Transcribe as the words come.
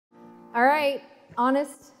All right,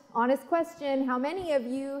 honest question. How many of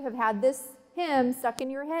you have had this hymn stuck in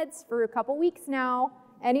your heads for a couple weeks now?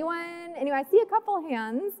 Anyone? Anyway, I see a couple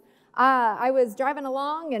hands. I was driving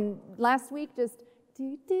along and last week just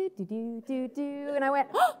do, do, do, do, do, do, and I went,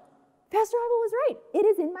 oh, Pastor Abel was right. It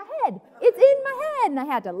is in my head. It's in my head. And I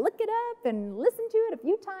had to look it up and listen to it a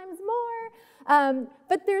few times more.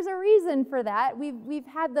 But there's a reason for that. We've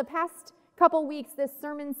had the past couple weeks, this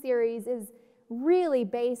sermon series is really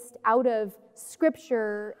based out of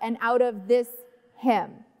Scripture and out of this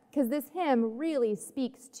hymn, because this hymn really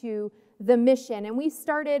speaks to the mission. And we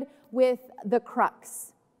started with the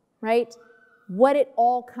crux, right? What it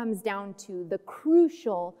all comes down to, the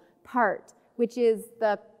crucial part, which is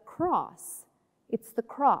the cross. It's the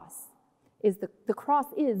cross. The cross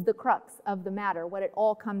is the crux of the matter, what it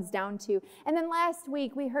all comes down to. And then last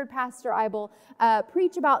week we heard Pastor Eibel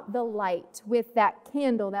preach about the light with that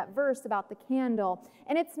candle, that verse about the candle.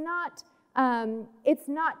 And it's not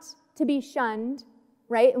to be shunned,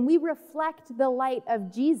 right? And we reflect the light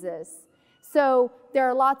of Jesus. So there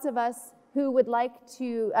are lots of us who would like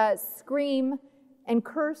to scream and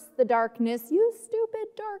curse the darkness. You stupid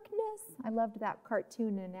darkness. I loved that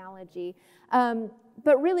cartoon analogy.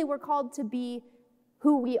 But really, we're called to be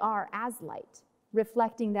who we are as light,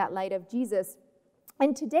 reflecting that light of Jesus.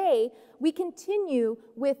 And today, we continue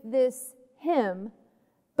with this hymn,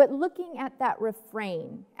 but looking at that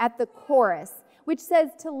refrain, at the chorus, which says,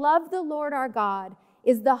 "To love the Lord our God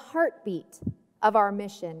is the heartbeat of our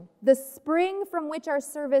mission, the spring from which our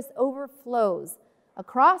service overflows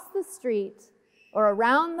across the street or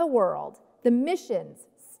around the world. The mission's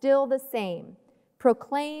still the same.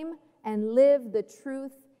 Proclaim and live the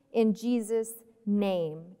truth in Jesus'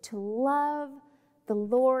 name. To love the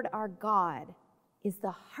Lord our God is the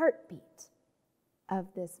heartbeat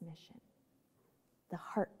of this mission." The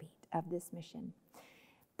heartbeat of this mission.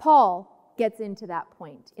 Paul gets into that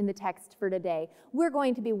point in the text for today. We're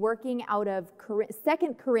going to be working out of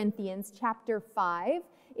 2 Corinthians chapter 5.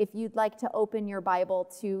 If you'd like to open your Bible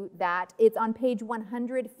to that, it's on page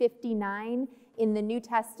 159 in the New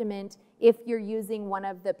Testament if you're using one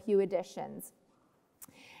of the Pew editions.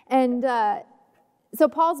 And so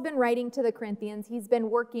Paul's been writing to the Corinthians. He's been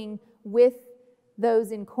working with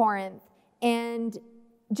those in Corinth. And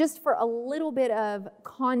just for a little bit of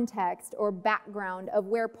context or background of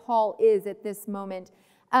where Paul is at this moment,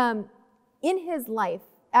 in his life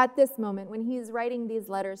at this moment when he's writing these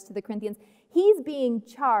letters to the Corinthians, he's being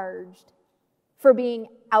charged for being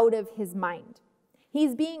out of his mind.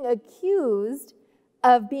 He's being accused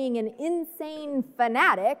of being an insane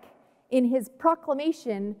fanatic in his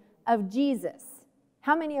proclamation of Jesus.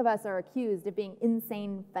 How many of us are accused of being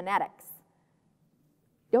insane fanatics?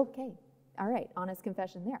 Okay, all right, honest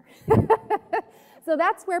confession there. So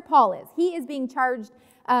that's where Paul is. He is being charged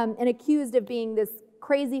and accused of being this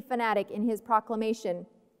crazy fanatic in his proclamation.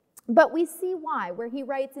 But we see why, where he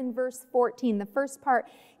writes in verse 14, the first part,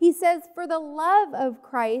 he says, "For the love of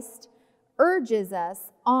Christ urges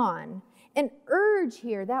us on." And urge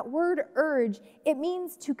here, that word urge, it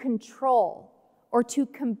means to control or to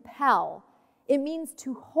compel. It means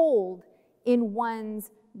to hold in one's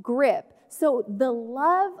grip. So the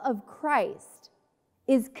love of Christ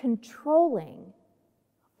is controlling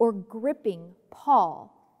or gripping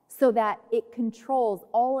Paul so that it controls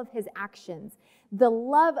all of his actions. The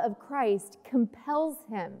love of Christ compels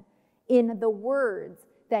him in the words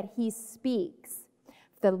that he speaks.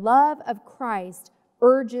 The love of Christ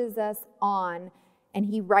urges us on, and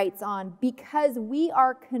he writes on, "Because we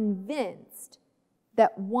are convinced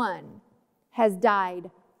that one has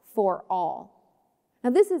died for all." Now,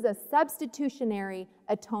 this is a substitutionary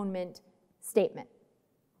atonement statement.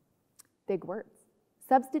 Big words.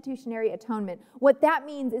 Substitutionary atonement. What that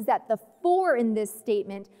means is that the "for" in this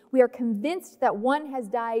statement, we are convinced that one has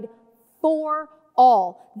died for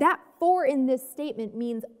all. That "for" in this statement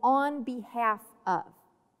means on behalf of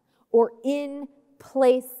or in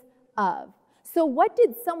place of. So what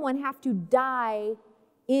did someone have to die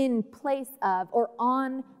in place of or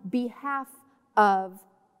on behalf of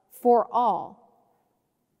for all?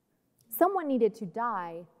 Someone needed to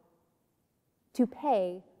die to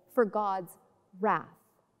pay for God's wrath.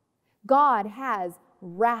 God has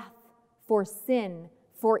wrath for sin,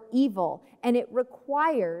 for evil, and it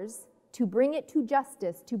requires, to bring it to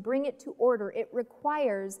justice, to bring it to order, it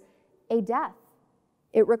requires a death.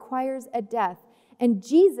 It requires a death. And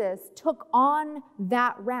Jesus took on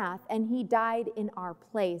that wrath, and he died in our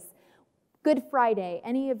place. Good Friday.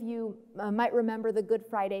 Any of you might remember the Good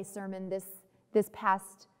Friday sermon this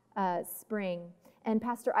past spring. And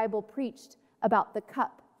Pastor Eibel preached about the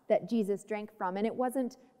cup that Jesus drank from. And it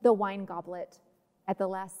wasn't the wine goblet at the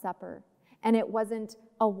Last Supper. And it wasn't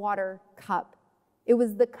a water cup. It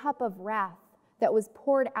was the cup of wrath that was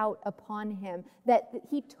poured out upon him, that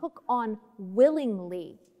he took on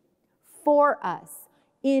willingly for us,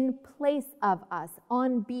 in place of us,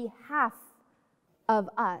 on behalf of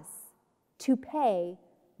us, to pay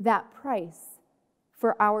that price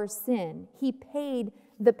for our sin. He paid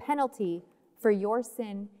the penalty for your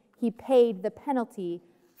sin. He paid the penalty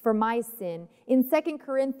for my sin. In 2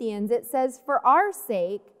 Corinthians, it says, for our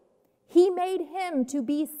sake, he made him to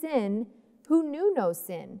be sin who knew no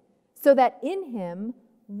sin, so that in him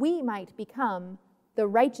we might become the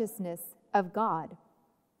righteousness of God.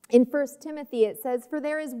 In 1 Timothy, it says, for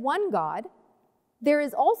there is one God, there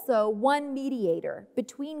is also one mediator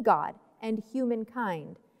between God and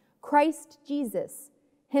humankind, Christ Jesus,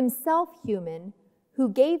 himself human, who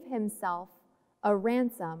gave himself a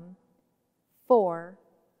ransom for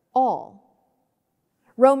all.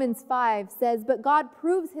 Romans 5 says, but God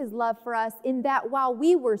proves his love for us in that while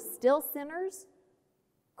we were still sinners,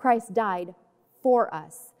 Christ died for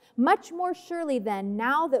us. Much more surely then,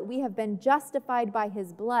 now that we have been justified by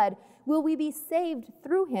his blood, will we be saved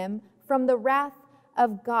through him from the wrath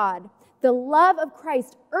of God. The love of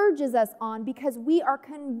Christ urges us on because we are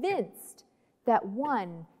convinced that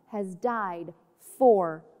one has died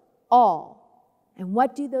for all. And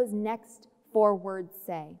what do those next 4 words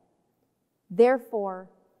say? Therefore,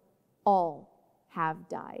 all have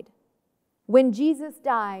died. When Jesus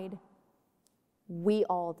died, we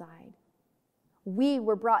all died. We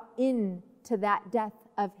were brought into that death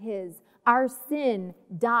of his. Our sin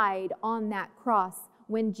died on that cross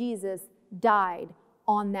when Jesus died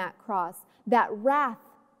on that cross. That wrath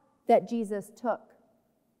that Jesus took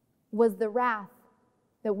was the wrath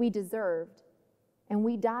that we deserved, and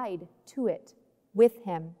we died to it with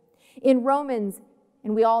him. In Romans,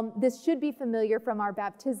 and this should be familiar from our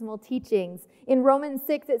baptismal teachings. In Romans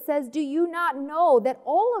 6, it says, do you not know that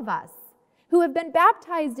all of us who have been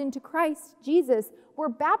baptized into Christ Jesus were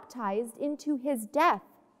baptized into his death?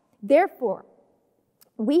 Therefore,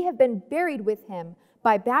 we have been buried with him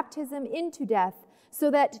by baptism into death, so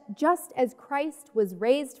that just as Christ was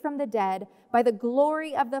raised from the dead by the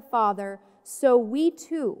glory of the Father, so we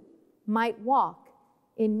too might walk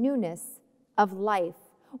in newness of life.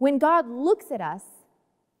 When God looks at us,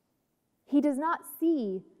 he does not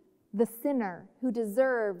see the sinner who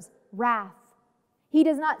deserves wrath. He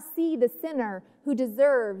does not see the sinner who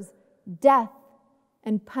deserves death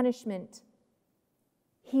and punishment.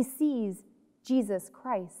 He sees Jesus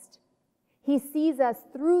Christ. He sees us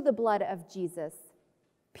through the blood of Jesus,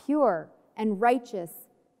 pure and righteous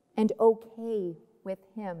and okay with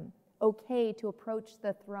him, okay to approach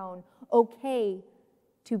the throne, okay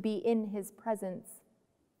to be in his presence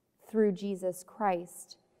through Jesus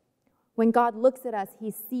Christ. When God looks at us,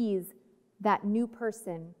 he sees that new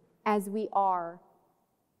person as we are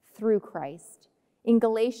through Christ. In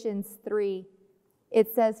Galatians 3,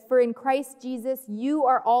 it says, for in Christ Jesus you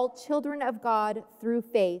are all children of God through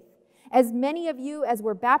faith. As many of you as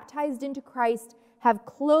were baptized into Christ have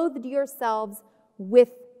clothed yourselves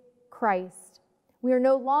with Christ. We are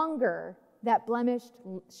no longer that blemished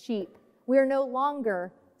sheep. We are no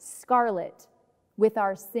longer scarlet with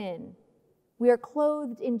our sin. We are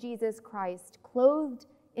clothed in Jesus Christ, clothed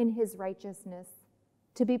in his righteousness,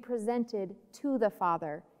 to be presented to the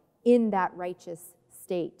Father in that righteous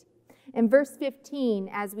state. In verse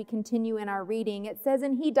 15, as we continue in our reading, it says,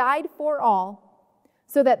 and he died for all,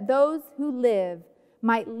 so that those who live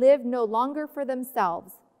might live no longer for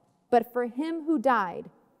themselves, but for him who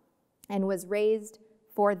died and was raised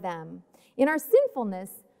for them. In our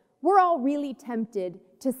sinfulness, we're all really tempted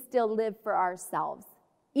to still live for ourselves.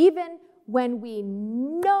 Even when we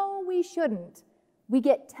know we shouldn't, we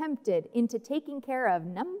get tempted into taking care of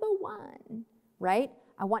number one, right?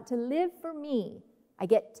 I want to live for me. I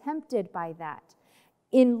get tempted by that.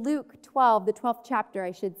 In Luke 12, the 12th chapter,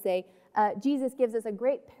 I should say, Jesus gives us a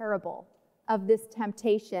great parable of this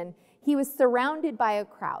temptation. He was surrounded by a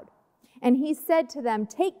crowd, and he said to them,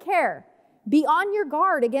 take care, be on your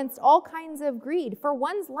guard against all kinds of greed, for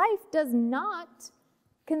one's life does not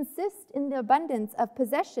consist in the abundance of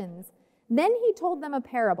possessions. Then he told them a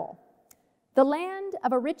parable. The land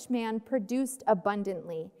of a rich man produced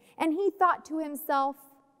abundantly, and he thought to himself,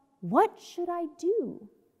 what should I do?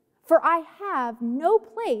 For I have no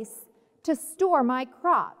place to store my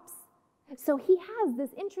crops. So he has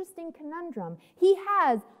this interesting conundrum. He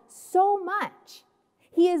has so much.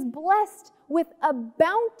 He is blessed with a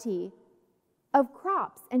bounty of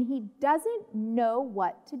crops, and he doesn't know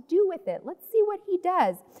what to do with it. Let's see what he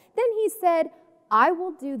does. Then he said, I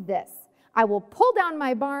will do this. I will pull down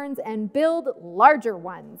my barns and build larger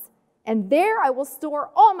ones, And there I will store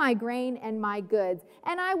all my grain and my goods.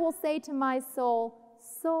 And I will say to my soul,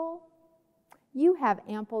 soul, you have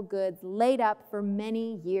ample goods laid up for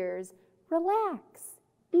many years. Relax,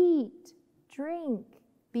 eat, drink,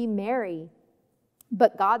 be merry.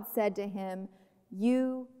 But God said to him,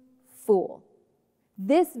 you fool.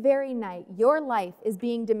 This very night your life is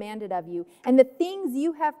being demanded of you, and the things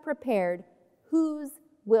you have prepared, whose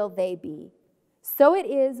will they be? So it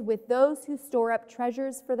is with those who store up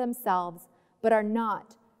treasures for themselves, but are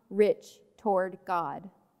not rich toward God.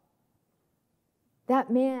 That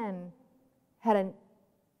man had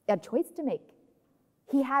a choice to make.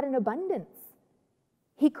 He had an abundance.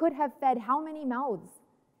 He could have fed how many mouths?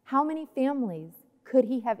 How many families could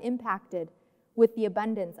he have impacted with the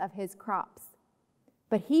abundance of his crops?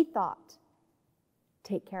 But he thought,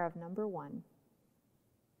 take care of number one.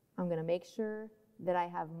 I'm going to make sure that I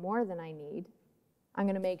have more than I need. I'm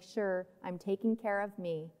going to make sure I'm taking care of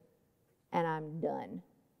me, and I'm done.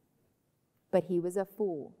 But he was a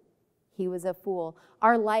fool. He was a fool.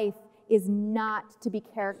 Our life is not to be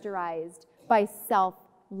characterized by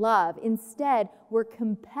self-love. Instead, we're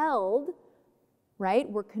compelled, right?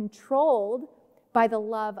 We're controlled by the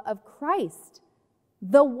love of Christ.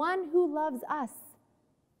 The one who loves us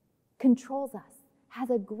controls us, has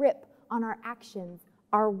a grip on our actions,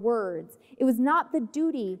 our words. It was not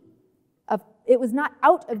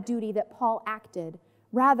out of duty that Paul acted.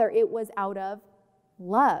 Rather, it was out of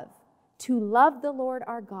love. To love the Lord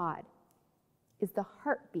our God is the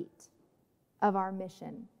heartbeat of our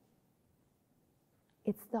mission.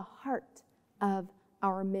 It's the heart of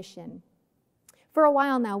our mission. For a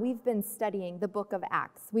while now, we've been studying the book of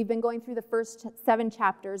Acts. We've been going through the first 7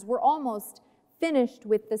 chapters. We're almost finished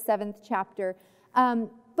with the 7th chapter.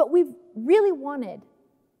 But we've really wanted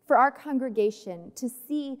for our congregation to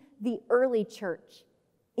see the early church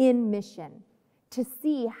in mission, to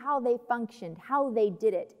see how they functioned, how they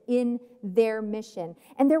did it in their mission.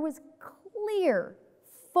 And there was clear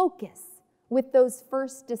focus with those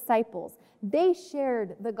first disciples. They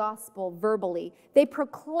shared the gospel verbally. They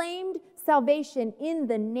proclaimed salvation in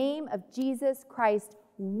the name of Jesus Christ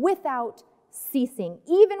without ceasing.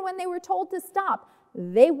 Even when they were told to stop,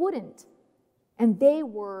 they wouldn't. And they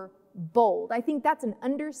were bold. I think that's an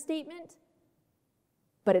understatement,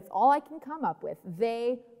 but it's all I can come up with.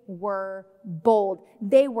 They were bold.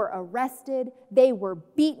 They were arrested. They were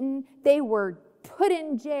beaten. They were put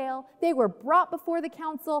in jail. They were brought before the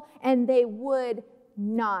council, and they would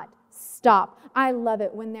not stop. I love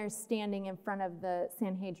it when they're standing in front of the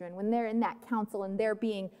Sanhedrin, when they're in that council and they're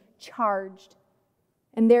being charged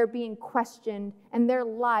and they're being questioned and their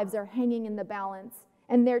lives are hanging in the balance,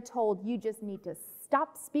 and they're told, you just need to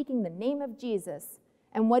stop speaking the name of Jesus.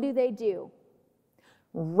 And what do?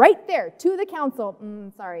 Right there to the council.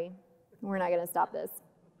 Sorry, we're not going to stop this.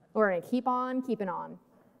 We're going to keep on keeping on.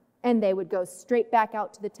 And they would go straight back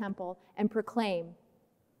out to the temple and proclaim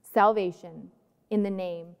salvation in the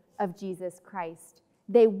name of Jesus Christ.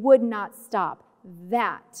 They would not stop.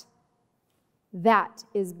 That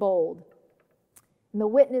is bold. And the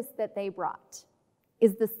witness that they brought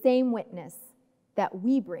is the same witness that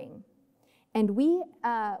we bring. And we've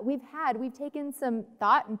taken some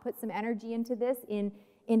thought and put some energy into this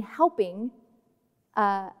in helping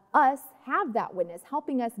us have that witness,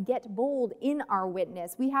 helping us get bold in our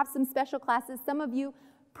witness. We have some special classes. Some of you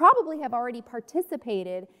probably have already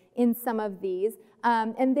participated in some of these,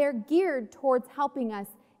 and they're geared towards helping us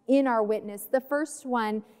in our witness. The first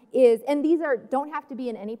one is, and these don't have to be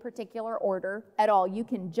in any particular order at all. You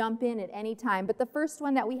can jump in at any time. But the first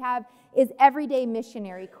one that we have is Everyday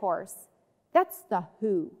Missionary Course. That's the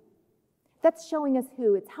who. That's showing us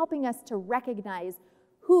who. It's helping us to recognize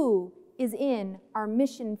who is in our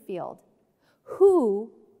mission field.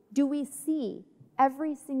 Who do we see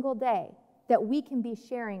every single day that we can be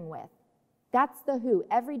sharing with? That's the who.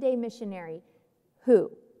 Everyday missionary.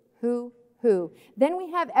 Who. Then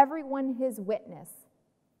we have everyone his witness.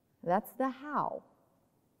 That's the how.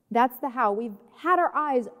 That's the how. We've had our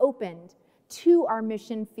eyes opened to our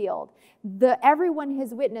mission field. The everyone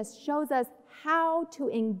his witness shows us how to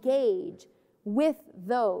engage with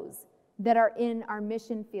those that are in our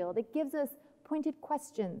mission field. It gives us pointed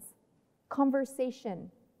questions,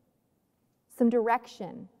 conversation, some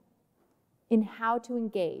direction in how to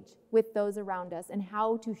engage with those around us and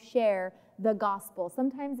how to share the gospel.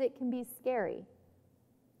 Sometimes it can be scary.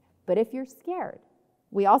 But if you're scared,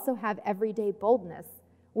 we also have everyday boldness,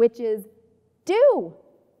 which is do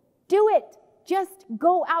it. Just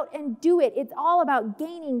go out and do it. It's all about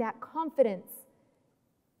gaining that confidence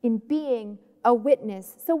in being a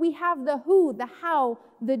witness. So we have the who, the how,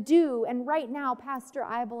 the do, and right now Pastor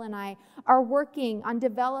Eibel and I are working on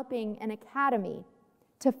developing an academy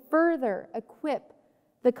to further equip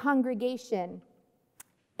the congregation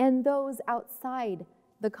and those outside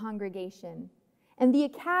the congregation. And the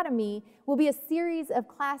academy will be a series of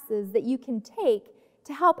classes that you can take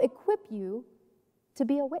to help equip you to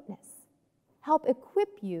be a witness, help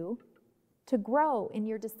equip you to grow in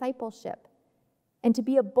your discipleship and to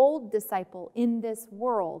be a bold disciple in this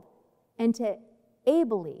world and to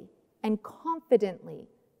ably and confidently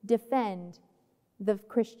defend the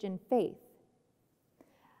Christian faith.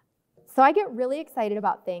 So I get really excited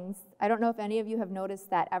about things. I don't know if any of you have noticed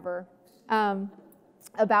that ever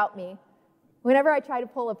about me. Whenever I try to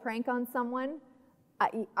pull a prank on someone,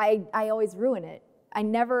 I always ruin it.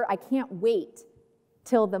 I can't wait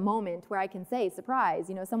till the moment where I can say,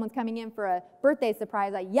 surprise, someone's coming in for a birthday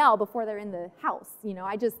surprise, I yell before they're in the house.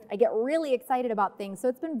 I get really excited about things. So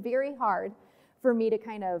it's been very hard for me to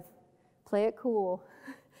kind of play it cool.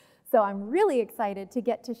 So I'm really excited to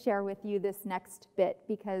get to share with you this next bit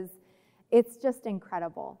because it's just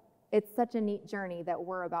incredible. It's such a neat journey that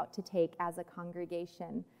we're about to take as a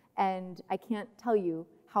congregation. And I can't tell you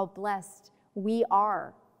how blessed we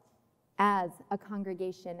are as a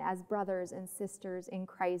congregation, as brothers and sisters in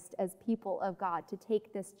Christ, as people of God, to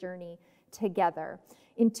take this journey together.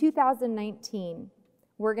 In 2019,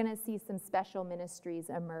 we're going to see some special ministries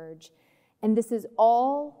emerge. And this is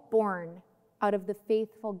all born out of the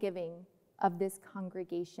faithful giving of this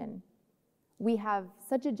congregation. We have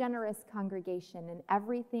such a generous congregation, and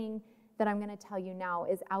everything that I'm going to tell you now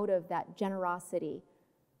is out of that generosity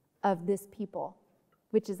of this people,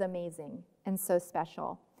 which is amazing and so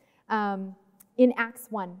special. In Acts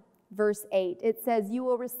 1, verse 8, it says, "You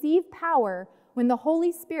will receive power when the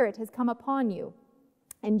Holy Spirit has come upon you,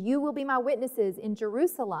 and you will be my witnesses in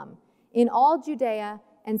Jerusalem, in all Judea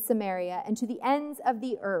and Samaria, and to the ends of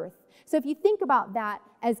the earth." So if you think about that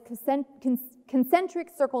as concentric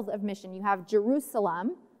circles of mission, you have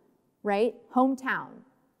Jerusalem, right? Hometown,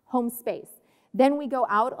 home space. Then we go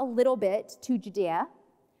out a little bit to Judea,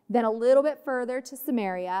 then a little bit further to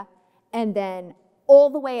Samaria, and then all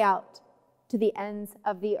the way out to the ends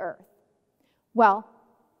of the earth. Well,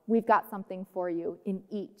 we've got something for you in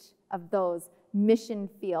each of those mission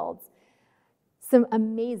fields. Some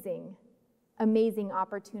amazing, amazing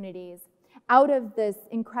opportunities. Out of this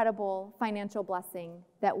incredible financial blessing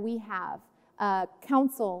that we have,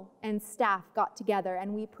 council and staff got together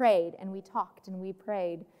and we prayed and we talked and we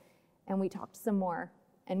prayed and we talked some more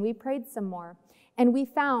and we prayed some more. And we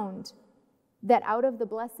found that out of the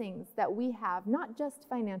blessings that we have, not just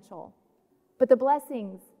financial, but the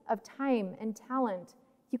blessings of time and talent,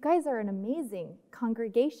 you guys are an amazing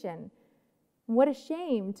congregation. What a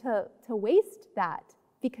shame to waste that,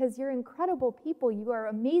 because you're incredible people. You are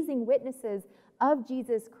amazing witnesses of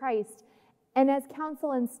Jesus Christ. And as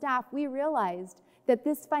council and staff, we realized that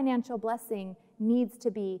this financial blessing needs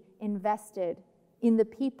to be invested in the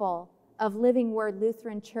people of Living Word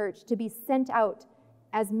Lutheran Church to be sent out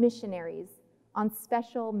as missionaries on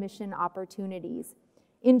special mission opportunities.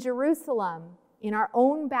 In Jerusalem, in our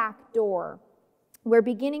own back door, we're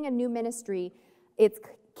beginning a new ministry. It's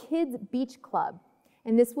Kids Beach Club,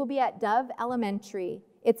 and this will be at Dove Elementary.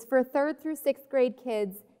 It's for 3rd through 6th grade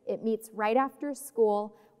kids. It meets right after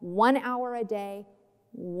school, 1 hour a day,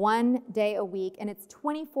 1 day a week, and it's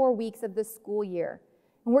 24 weeks of the school year.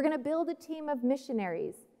 And we're going to build a team of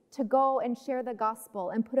missionaries to go and share the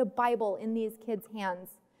gospel and put a Bible in these kids'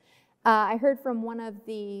 hands. I heard from one of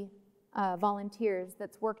the volunteers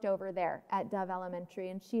that's worked over there at Dove Elementary,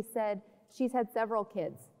 and she said she's had several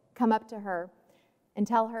kids come up to her and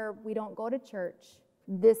tell her, "We don't go to church.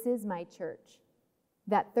 This is my church."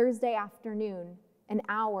 That Thursday afternoon, an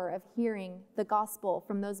hour of hearing the gospel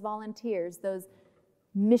from those volunteers, those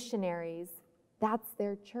missionaries, that's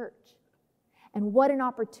their church. And what an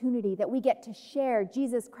opportunity that we get to share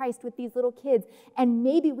Jesus Christ with these little kids. And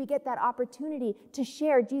maybe we get that opportunity to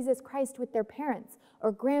share Jesus Christ with their parents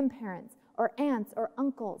or grandparents or aunts or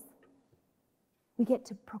uncles. We get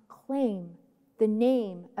to proclaim the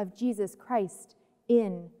name of Jesus Christ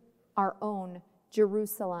in our own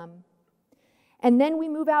Jerusalem. And then we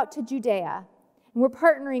move out to Judea. And we're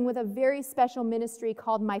partnering with a very special ministry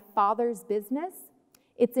called My Father's Business.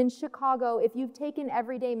 It's in Chicago. If you've taken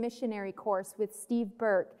Everyday Missionary course with Steve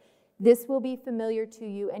Burke, this will be familiar to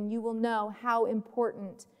you, and you will know how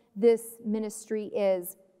important this ministry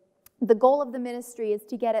is. The goal of the ministry is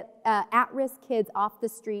to get at-risk kids off the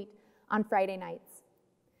street on Friday nights.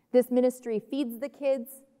 This ministry feeds the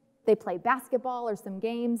kids. They play basketball or some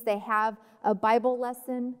games. They have a Bible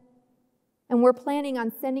lesson. And we're planning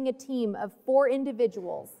on sending a team of 4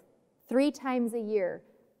 individuals 3 times a year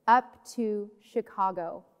up to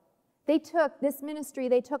Chicago. They took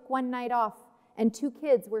one night off, and 2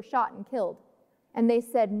 kids were shot and killed. And they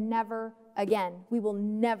said, never again. We will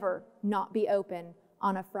never not be open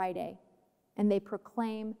on a Friday. And they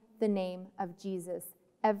proclaim the name of Jesus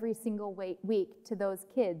every single week to those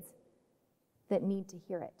kids that need to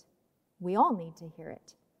hear it. We all need to hear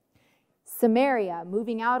it. Samaria,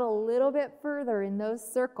 moving out a little bit further in those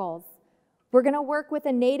circles, we're going to work with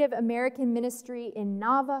a Native American ministry in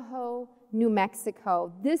Navajo, New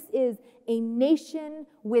Mexico. This is a nation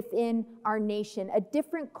within our nation, a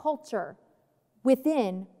different culture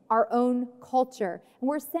within our own culture. And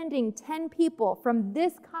we're sending 10 people from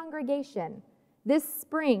this congregation this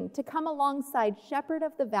spring to come alongside Shepherd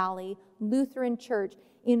of the Valley Lutheran Church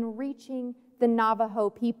in reaching the Navajo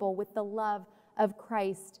people with the love of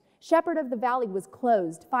Christ. Shepherd of the Valley was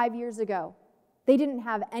closed 5 years ago. They didn't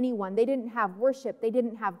have anyone. They didn't have worship. They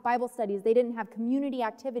didn't have Bible studies. They didn't have community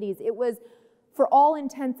activities. It was, for all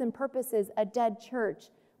intents and purposes, a dead church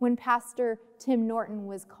when Pastor Tim Norton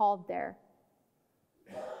was called there.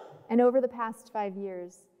 And over the past 5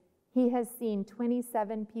 years, he has seen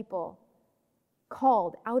 27 people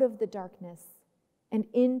called out of the darkness and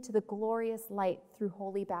into the glorious light through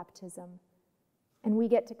holy baptism. And we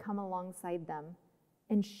get to come alongside them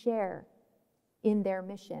and share in their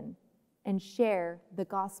mission and share the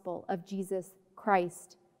gospel of Jesus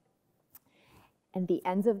Christ. And the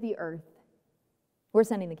ends of the earth. We're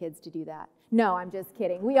sending the kids to do that. No, I'm just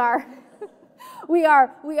kidding. We are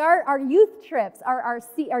our youth trips,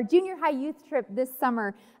 our junior high youth trip this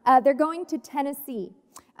summer. They're going to Tennessee.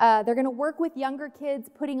 They're going to work with younger kids,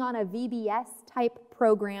 putting on a VBS type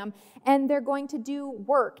program, and they're going to do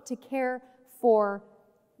work to care for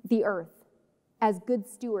the earth as good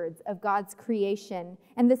stewards of God's creation.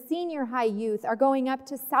 And the senior high youth are going up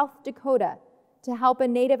to South Dakota to help a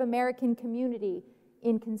Native American community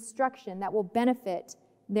in construction that will benefit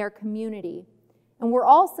their community. And we're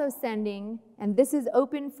also sending, and this is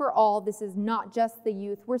open for all, this is not just the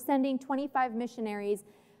youth, we're sending 25 missionaries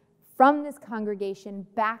from this congregation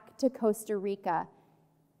back to Costa Rica.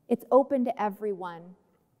 It's open to everyone.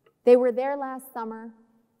 They were there last summer.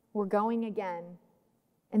 We're going again.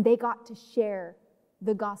 And they got to share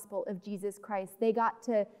the gospel of Jesus Christ. They got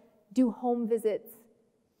to do home visits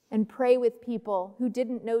and pray with people who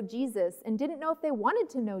didn't know Jesus and didn't know if they wanted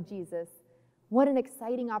to know Jesus. What an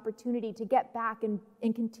exciting opportunity to get back and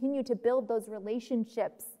continue to build those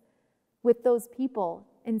relationships with those people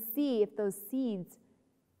and see if those seeds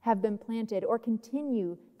have been planted or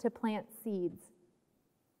continue to plant seeds.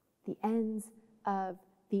 The ends of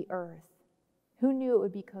the earth. Who knew it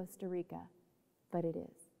would be Costa Rica? But it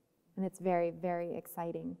is. And it's very, very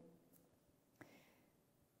exciting.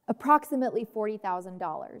 Approximately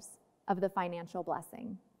 $40,000 of the financial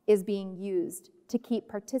blessing is being used to keep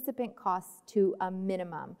participant costs to a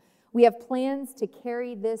minimum. We have plans to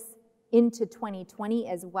carry this into 2020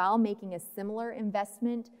 as well, making a similar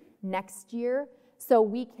investment next year.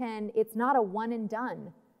 So it's not a one and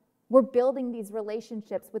done. We're building these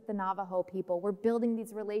relationships with the Navajo people. We're building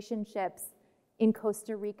these relationships in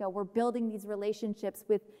Costa Rica. We're building these relationships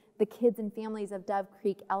with the kids and families of Dove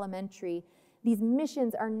Creek Elementary. These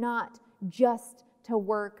missions are not just to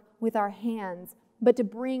work with our hands, but to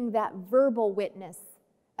bring that verbal witness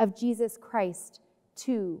of Jesus Christ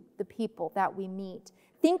to the people that we meet.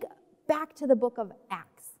 Think back to the book of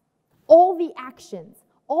Acts. All the actions,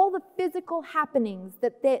 all the physical happenings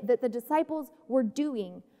that the disciples were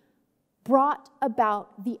doing brought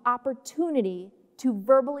about the opportunity to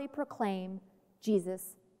verbally proclaim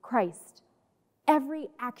Jesus Christ. Every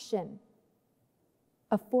action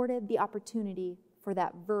afforded the opportunity for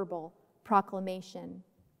that verbal proclamation.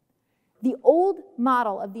 The old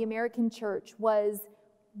model of the American church was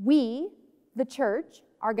we, the church,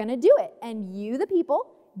 are going to do it, and you, the people,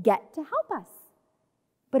 get to help us.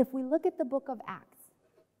 But if we look at the book of Acts,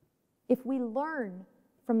 if we learn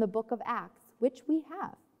from the book of Acts, which we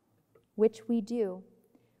have, which we do,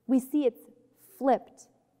 we see it's flipped.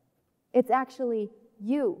 It's actually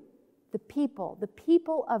you, the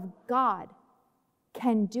people of God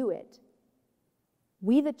can do it.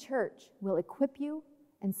 We, the church, will equip you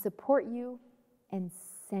and support you and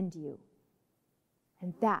send you.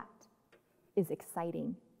 And that is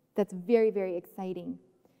exciting. That's very, very exciting.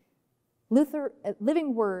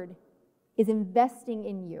 Living Word is investing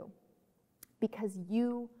in you because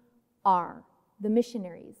you are the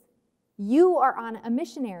missionaries. You are on a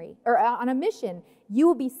mission. You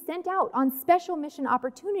will be sent out on special mission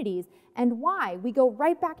opportunities. And why? We go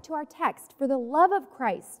right back to our text. For the love of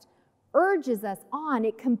Christ urges us on,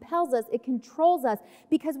 it compels us, it controls us,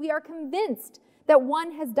 because we are convinced that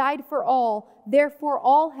one has died for all, therefore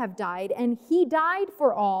all have died, and he died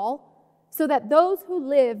for all, so that those who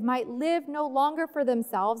live might live no longer for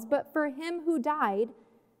themselves, but for him who died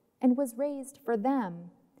and was raised for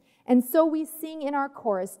them. And so we sing in our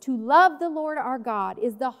chorus, to love the Lord our God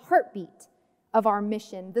is the heartbeat of our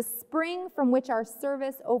mission, the spring from which our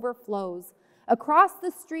service overflows. Across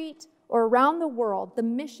the street or around the world, the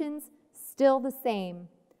mission's still the same.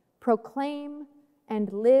 Proclaim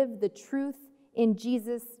and live the truth in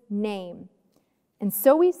Jesus' name. And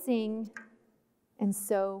so we sing, and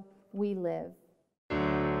so we live.